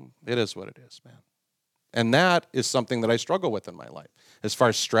 it is what it is, man. And that is something that I struggle with in my life as far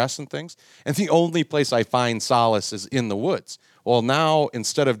as stress and things. And the only place I find solace is in the woods. Well, now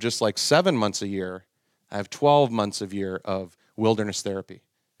instead of just like 7 months a year, I have 12 months a year of wilderness therapy.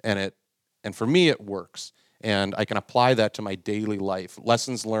 And for me, it works. And I can apply that to my daily life.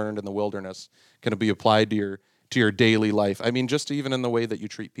 Lessons learned in the wilderness can be applied to your daily life. I mean, just even in the way that you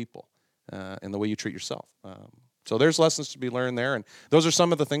treat people, and the way you treat yourself. So there's lessons to be learned there, and those are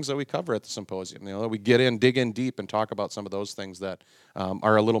some of the things that we cover at the symposium. We dig in deep, and talk about some of those things that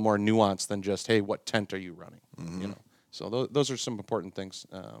are a little more nuanced than just, hey, what tent are you running? Mm-hmm. So those are some important things.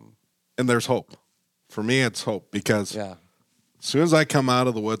 And there's hope. For me, it's hope because as soon as I come out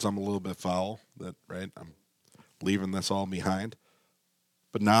of the woods, I'm a little bit foul. I'm leaving this all behind,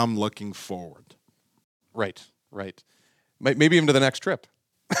 but now I'm looking forward. Right. Maybe even to the next trip.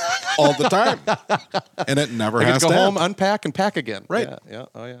 All the time. And it never I has to to go home, end. unpack, and pack again. Right. Yeah.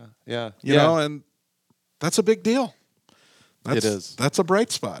 Oh, yeah. You know, and that's a big deal. It is. That's a bright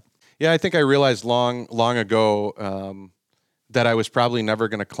spot. Yeah, I think I realized long ago that I was probably never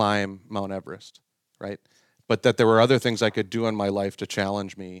going to climb Mount Everest, right? But that there were other things I could do in my life to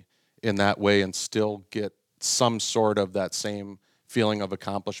challenge me in that way and still get some sort of that same feeling of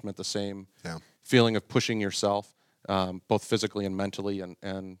accomplishment, the same feeling of pushing yourself. Both physically and mentally,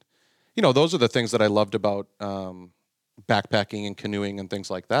 and those are the things that I loved about backpacking and canoeing and things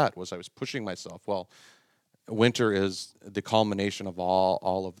like that. Was I was pushing myself. Well, winter is the culmination of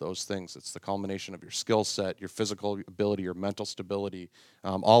all of those things. It's the culmination of your skill set, your physical ability, your mental stability.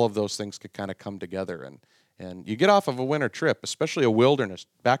 All of those things could kind of come together, and you get off of a winter trip, especially a wilderness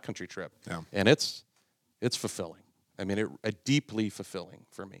backcountry trip, and it's fulfilling. I mean, deeply fulfilling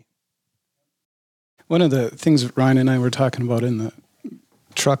for me. One of the things Ryan and I were talking about in the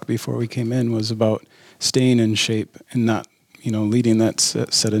truck before we came in was about staying in shape and not, leading that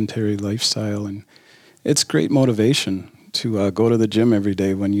sedentary lifestyle. And it's great motivation to go to the gym every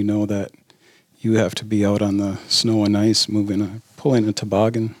day when you know that you have to be out on the snow and ice, pulling a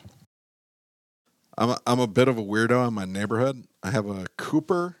toboggan. I'm a bit of a weirdo in my neighborhood. I have a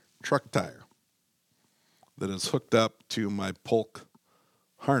Cooper truck tire that is hooked up to my Polk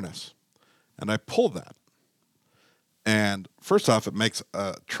harness. And I pull that. And first off, it makes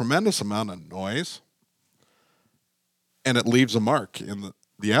a tremendous amount of noise. And it leaves a mark in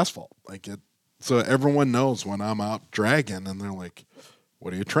the asphalt. So everyone knows when I'm out dragging and they're like,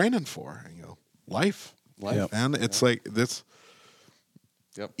 what are you training for? And you go, life. Yep. And it's like this,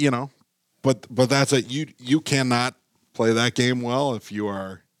 but that's it. You cannot play that game well if you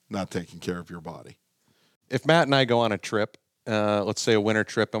are not taking care of your body. If Matt and I go on a trip, let's say a winter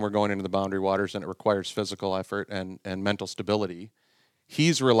trip, and we're going into the boundary waters and it requires physical effort and mental stability,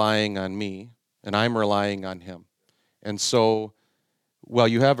 he's relying on me and I'm relying on him. And so, well,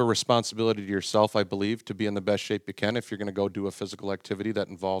 you have a responsibility to yourself, I believe, to be in the best shape you can if you're going to go do a physical activity that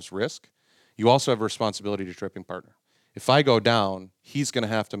involves risk. You also have a responsibility to your tripping partner. If I go down, he's going to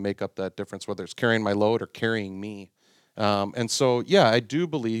have to make up that difference, whether it's carrying my load or carrying me. And so, I do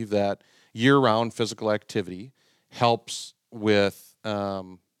believe that year-round physical activity helps with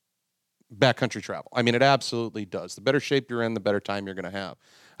backcountry travel. I mean, it absolutely does. The better shape you're in, the better time you're going to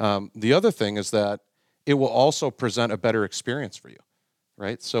have. The other thing is that it will also present a better experience for you,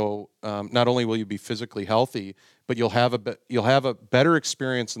 right? So not only will you be physically healthy, but you'll have a better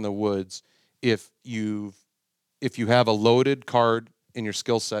experience in the woods if you have a loaded card in your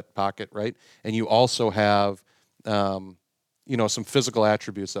skill set pocket, right? And you also have some physical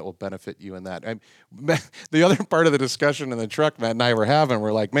attributes that will benefit you in that. The other part of the discussion in the truck Matt and I were having,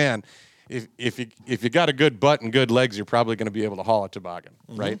 we're like, man, if you got a good butt and good legs, you're probably going to be able to haul a toboggan,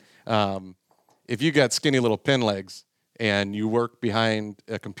 right? If you got skinny little pin legs and you work behind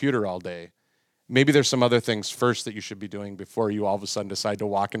a computer all day, maybe there's some other things first that you should be doing before you all of a sudden decide to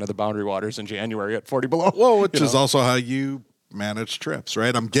walk into the boundary waters in January at 40 below. Well, which is also how you manage trips,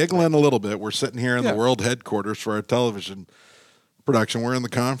 right? I'm giggling a little bit. We're sitting here in the world headquarters for our television production. We're in the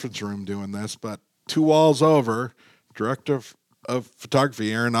conference room doing this, but 2 walls over, director of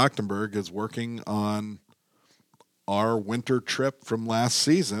photography, Aaron Ochtenberg, is working on our winter trip from last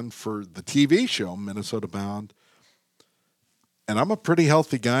season for the TV show, Minnesota Bound. And I'm a pretty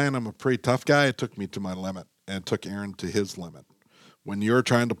healthy guy and I'm a pretty tough guy. It took me to my limit and it took Aaron to his limit. When you're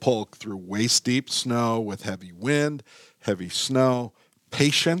trying to polk through waist-deep snow with heavy wind, heavy snow,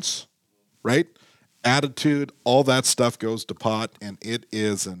 patience, right? Attitude, all that stuff goes to pot, and it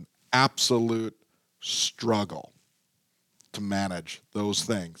is an absolute struggle to manage those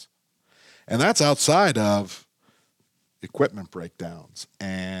things. And that's outside of equipment breakdowns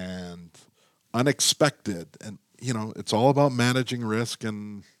and unexpected. And, it's all about managing risk,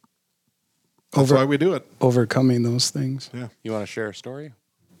 and that's why we do it. Overcoming those things. Yeah. You want to share a story?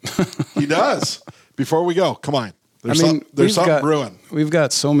 He does. Before we go, come on. There's we've something brewing. We've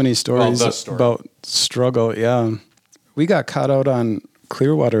got so many stories the story. about struggle. Yeah. We got caught out on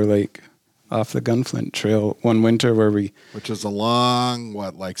Clearwater Lake off the Gunflint Trail one winter which is a long,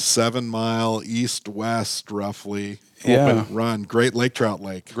 7-mile east-west, roughly, Yeah. open run. Great Lake Trout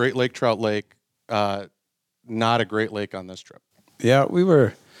Lake. Great Lake Trout Lake, not a great lake on this trip. Yeah, we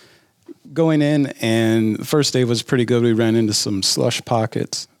were going in, and the first day was pretty good. We ran into some slush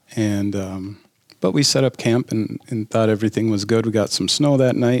pockets, and but we set up camp and thought everything was good. We got some snow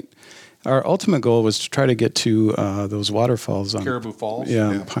that night. Our ultimate goal was to try to get to those waterfalls on Caribou Falls?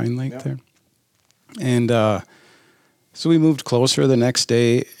 on Pine Lake there. And so we moved closer the next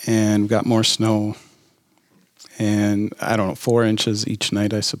day and got more snow. And I don't know, 4 inches each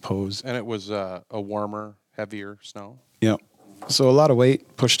night, I suppose. And it was a warmer, heavier snow. Yep. So a lot of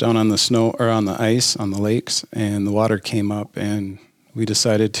weight pushed down on the snow or on the ice on the lakes, and the water came up, and we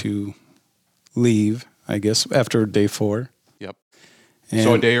decided to leave, I guess, after day 4. Yep. And,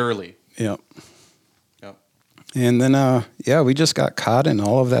 So a day early. Yep. Yep. And then, we just got caught in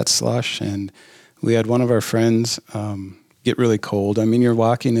all of that slush, and we had one of our friends get really cold. I mean, you're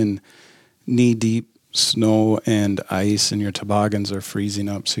walking in knee-deep snow and ice, and your toboggans are freezing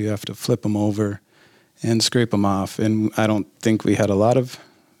up, so you have to flip them over and scrape them off. And I don't think we had a lot of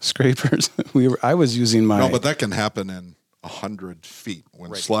scrapers. I was using my... No, but that can happen in 100 feet.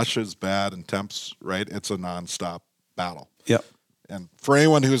 When slush is bad and temps, right, it's a nonstop battle. Yep. And for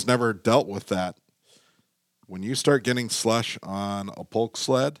anyone who's never dealt with that, when you start getting slush on a polk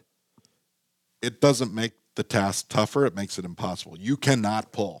sled, it doesn't make the task tougher. It makes it impossible. You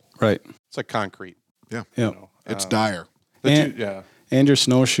cannot pull. Right. It's like concrete. Yeah. Yep. It's dire. And your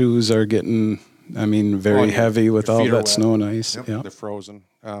snowshoes are getting, very heavy with all that snow and ice. Yep. Yeah. They're frozen.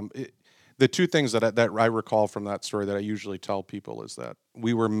 The two things that I recall from that story that I usually tell people is that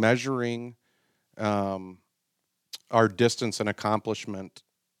we were measuring our distance and accomplishment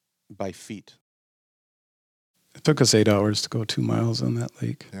by feet. It took us 8 hours to go 2 miles on that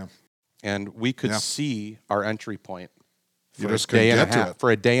lake. Yeah. And we could see our entry point You for just a day couldn't and a get to half. it.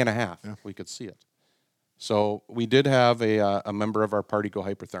 For a day and a half, Yeah. we could see it. So we did have a member of our party go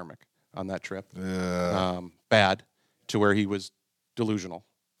hypothermic on that trip. Bad, to where he was delusional.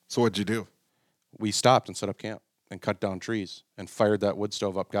 So what'd you do? We stopped and set up camp and cut down trees and fired that wood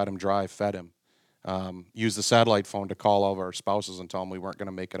stove up, got him dry, fed him. Used the satellite phone to call all of our spouses and tell them we weren't going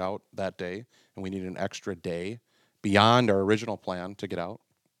to make it out that day and we needed an extra day beyond our original plan to get out.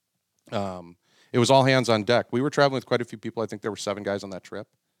 It was all hands on deck. We were traveling with quite a few people. I think there were 7 guys on that trip.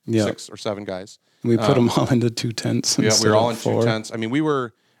 Yeah. 6 or 7 guys. We put them all into 2 tents. Yeah, we were all in instead 2 of 4. tents. I mean,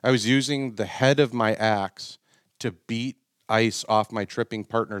 I was using the head of my axe to beat ice off my tripping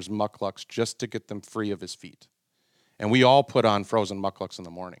partner's mucklucks just to get them free of his feet. And we all put on frozen mucklucks in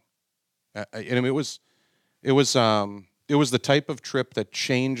the morning. And it was the type of trip that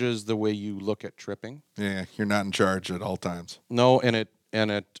changes the way you look at tripping. Yeah, you're not in charge at all times. No, and it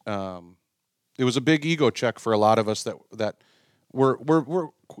was a big ego check for a lot of us that were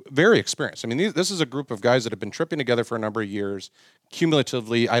very experienced. I mean, this is a group of guys that have been tripping together for a number of years,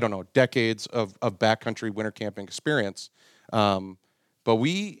 cumulatively, I don't know, decades of backcountry winter camping experience. But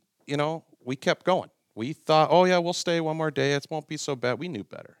we kept going. We thought, oh yeah, we'll stay one more day. It won't be so bad. We knew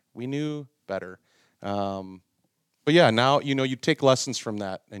better. But yeah, now, you take lessons from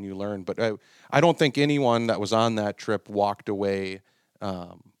that and you learn. But I don't think anyone that was on that trip walked away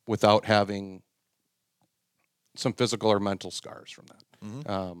without having some physical or mental scars from that.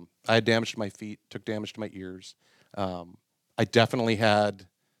 Mm-hmm. I had damage to my feet, took damage to my ears. I definitely had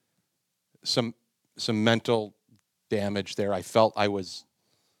some some damage there. I felt I was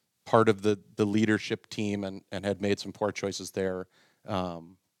part of the leadership team and had made some poor choices there.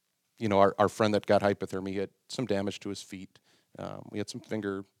 Our friend that got hypothermia had some damage to his feet. We had some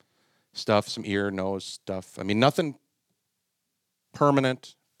finger stuff, some ear, nose stuff. I mean, nothing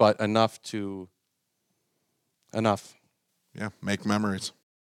permanent, but enough. Yeah, make memories.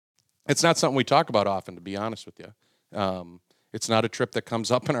 It's not something we talk about often, to be honest with you. It's not a trip that comes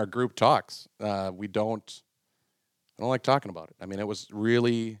up in our group talks. I don't like talking about it. I mean, it was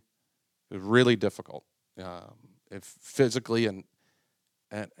really difficult. If physically and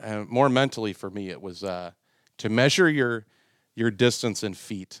more mentally for me, it was to measure your distance in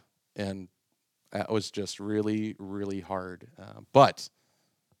feet, and that was just really, really hard. But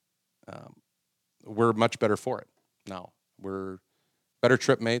we're much better for it now. We're better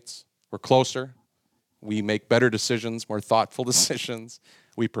trip mates. We're closer. We make better decisions, more thoughtful decisions.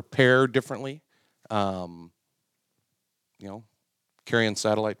 We prepare differently. Carrying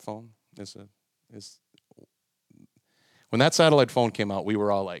satellite phone is when that satellite phone came out, we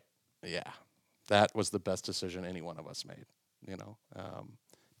were all like, yeah, that was the best decision any one of us made.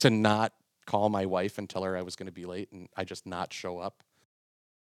 To not call my wife and tell her I was going to be late and I just not show up.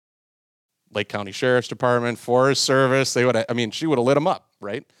 Lake County Sheriff's Department, Forest Service, she would have lit them up,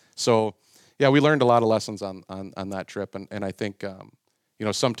 right? So, yeah, we learned a lot of lessons on that trip, and I think,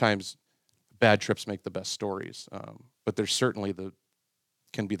 sometimes bad trips make the best stories, but there's certainly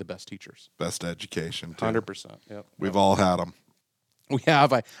can be the best teachers. Best education, too. 100%. Yep. We've all had them. We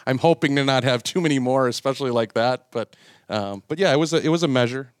have. I'm hoping to not have too many more, especially like that. But yeah, it was a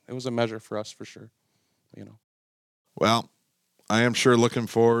measure. It was a measure for us for sure. Well, I am sure looking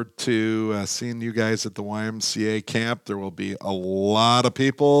forward to seeing you guys at the YMCA camp. There will be a lot of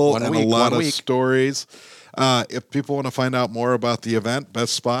people and a lot of stories. If people want to find out more about the event,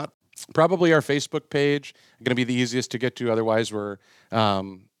 best spot? Probably our Facebook page. Going to be the easiest to get to. Otherwise, we're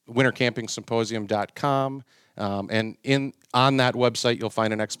wintercampingsymposium.com. And on that website, you'll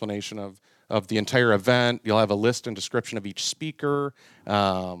find an explanation of the entire event. You'll have a list and description of each speaker.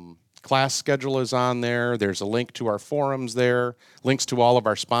 Class schedule is on there. There's a link to our forums there, links to all of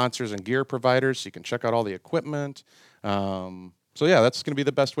our sponsors and gear providers, so you can check out all the equipment. So yeah, that's going to be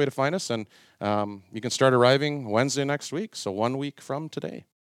the best way to find us. And you can start arriving Wednesday next week, so 1 week from today.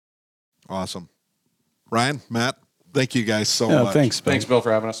 Awesome. Ryan, Matt, thank you guys so much. Thanks, Bill. Thanks, Bill,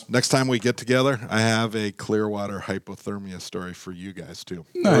 for having us. Next time we get together, I have a Clearwater hypothermia story for you guys, too.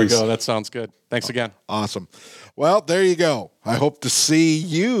 Nice. There we go. That sounds good. Thanks again. Awesome. Well, there you go. I hope to see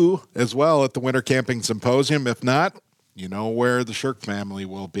you as well at the Winter Camping Symposium. If not, you know where the Shirk family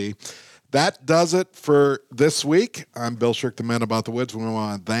will be. That does it for this week. I'm Bill Shirk, the Man About the Woods. We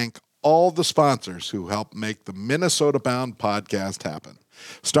want to thank all the sponsors who helped make the Minnesota Bound podcast happen.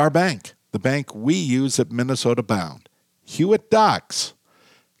 Star Bank, the bank we use at Minnesota Bound. Hewitt Docks,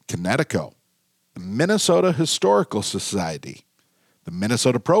 Connecticut, the Minnesota Historical Society, the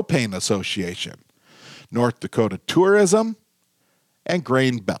Minnesota Propane Association, North Dakota Tourism, and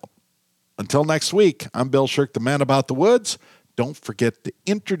Grain Belt. Until next week, I'm Bill Shirk, the Man About the Woods. Don't forget to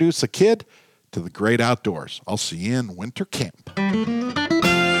introduce a kid to the great outdoors. I'll see you in winter camp.